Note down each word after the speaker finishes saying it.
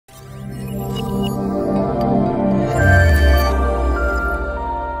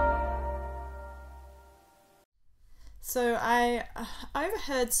I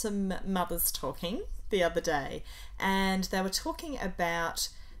overheard some mothers talking the other day, and they were talking about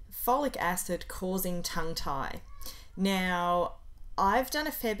folic acid causing tongue tie. Now, I've done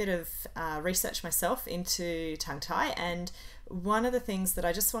a fair bit of research myself into tongue tie, and one of the things that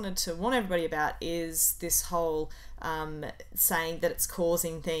I just wanted to warn everybody about is this whole saying that it's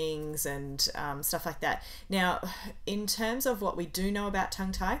causing things and stuff like that. Now, in terms of what we do know about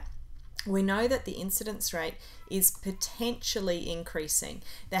tongue tie, we know that the incidence rate is potentially increasing.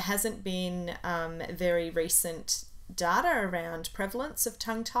 There hasn't been very recent data around prevalence of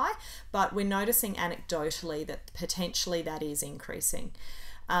tongue tie, but we're noticing anecdotally that potentially that is increasing.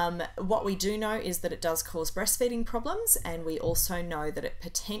 What we do know is that it does cause breastfeeding problems, and we also know that it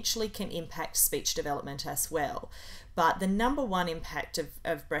potentially can impact speech development as well. But the number one impact of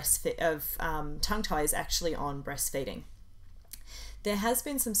tongue tie is actually on breastfeeding. There has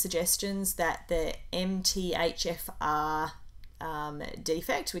been some suggestions that the MTHFR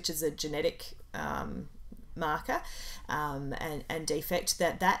defect, which is a genetic marker and defect,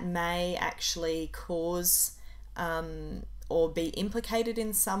 that may actually cause or be implicated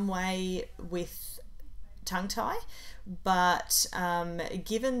in some way with tongue tie. But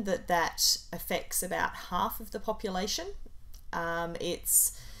given that that affects about half of the population,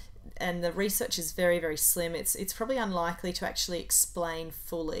 and the research is very, very slim, it's probably unlikely to actually explain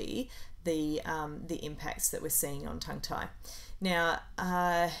fully the impacts that we're seeing on tongue tie. Now,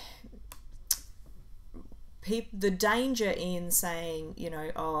 the danger in saying, you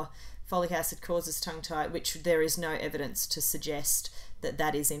know, oh, folic acid causes tongue tie, which there is no evidence to suggest that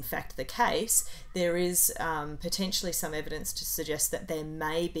that is in fact the case. There is potentially some evidence to suggest that there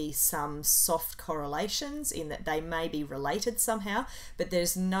may be some soft correlations in that they may be related somehow, but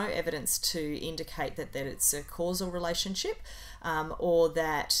there's no evidence to indicate that it's a causal relationship, or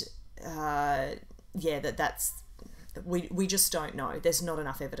that we just don't know. There's not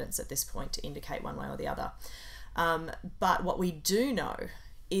enough evidence at this point to indicate one way or the other. But what we do know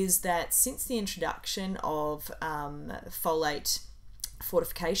is that since the introduction of folate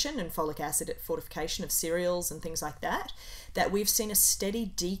fortification and folic acid fortification of cereals and things like that, that we've seen a steady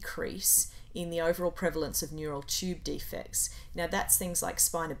decrease in the overall prevalence of neural tube defects. Now that's things like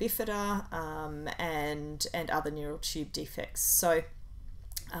spina bifida and other neural tube defects. So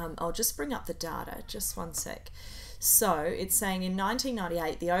I'll just bring up the data, just one sec. So it's saying in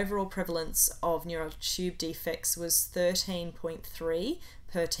 1998 the overall prevalence of neural tube defects was 13.3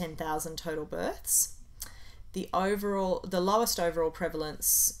 per 10,000 total births. The lowest overall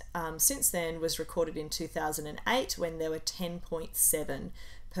prevalence since then was recorded in 2008, when there were 10.7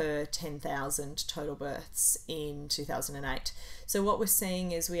 per 10,000 total births in 2008. So what we're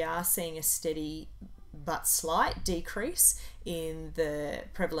seeing is we are seeing a steady but slight decrease in the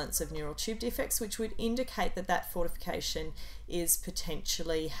prevalence of neural tube defects, which would indicate that that fortification is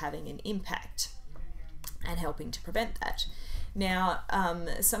potentially having an impact and helping to prevent that. Now,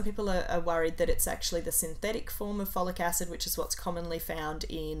 some people are worried that it's actually the synthetic form of folic acid, which is what's commonly found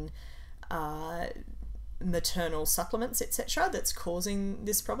in maternal supplements, etc., that's causing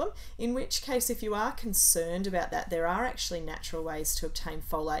this problem. In which case, if you are concerned about that, there are actually natural ways to obtain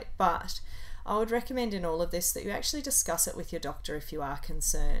folate, but I would recommend in all of this that you actually discuss it with your doctor if you are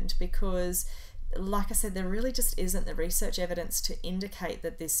concerned, because like I said, there really just isn't the research evidence to indicate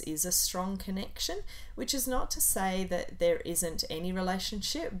that this is a strong connection, which is not to say that there isn't any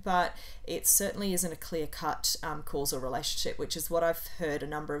relationship, but it certainly isn't a clear-cut causal relationship, which is what I've heard a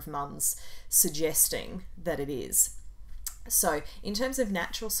number of mums suggesting that it is. So in terms of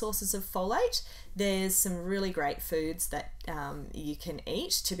natural sources of folate, there's some really great foods that you can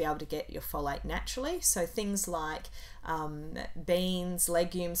eat to be able to get your folate naturally. So things like beans,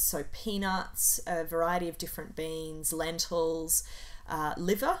 legumes, so peanuts, a variety of different beans, lentils.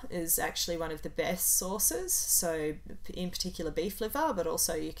 Liver is actually one of the best sources, so in particular beef liver, but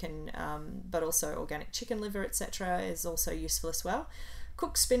also you can, but also organic chicken liver, etc., is also useful as well.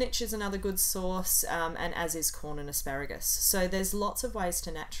 Cooked spinach is another good source, and as is corn and asparagus. So there's lots of ways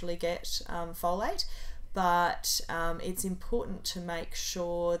to naturally get folate, but it's important to make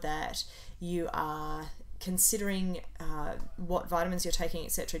sure that you are considering what vitamins you're taking,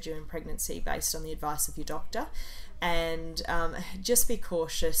 etc., during pregnancy based on the advice of your doctor. And just be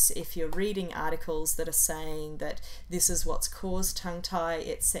cautious if you're reading articles that are saying that this is what's caused tongue tie,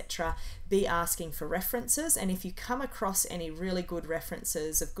 etc. Be asking for references, and if you come across any really good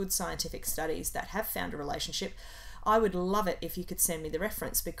references of good scientific studies that have found a relationship, I would love it if you could send me the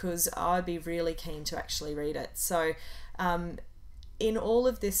reference, because I'd be really keen to actually read it. So in all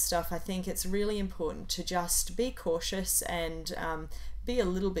of this stuff, I think it's really important to just be cautious and be a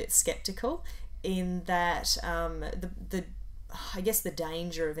little bit skeptical, in that the I guess the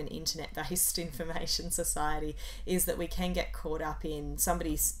danger of an internet-based information society is that we can get caught up in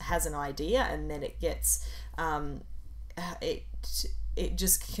somebody has an idea and then it gets it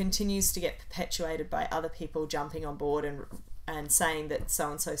just continues to get perpetuated by other people jumping on board and saying that so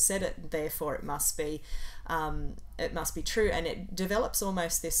and so said it, therefore it must be true, and it develops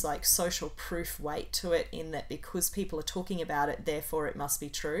almost this like social proof weight to it, in that because people are talking about it, therefore it must be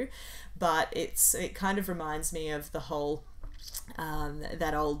true. But it kind of reminds me of the whole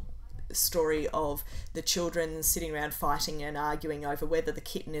that old story of the children sitting around fighting and arguing over whether the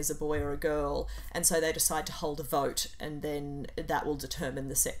kitten is a boy or a girl, and so they decide to hold a vote, and then that will determine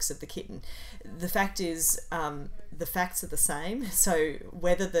the sex of the kitten. The fact is, the facts are the same. So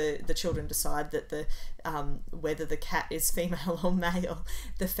whether the children decide that whether the cat is female or male,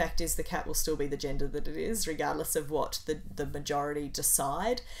 the fact is the cat will still be the gender that it is, regardless of what the majority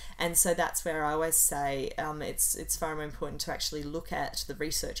decide. And so that's where I always say it's far more important to actually look at the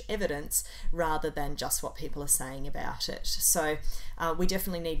research evidence rather than just what people are saying about it. So we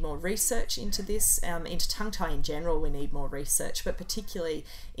definitely need more research into this. Into tongue tie in general, we need more research, but particularly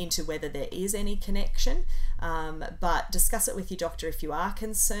into whether there is any connection. But discuss it with your doctor if you are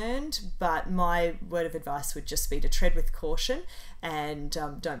concerned. But my word of advice would just be to tread with caution and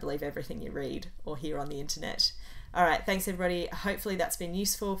don't believe everything you read or hear on the internet. All right, thanks everybody. Hopefully that's been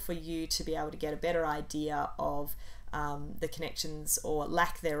useful for you to be able to get a better idea of the connections or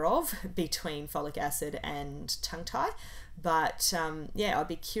lack thereof between folic acid and tongue tie. But yeah, I'd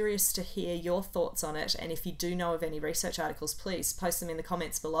be curious to hear your thoughts on it, and if you do know of any research articles, please post them in the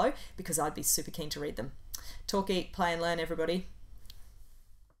comments below, because I'd be super keen to read them. Talk, eat, play and learn, everybody.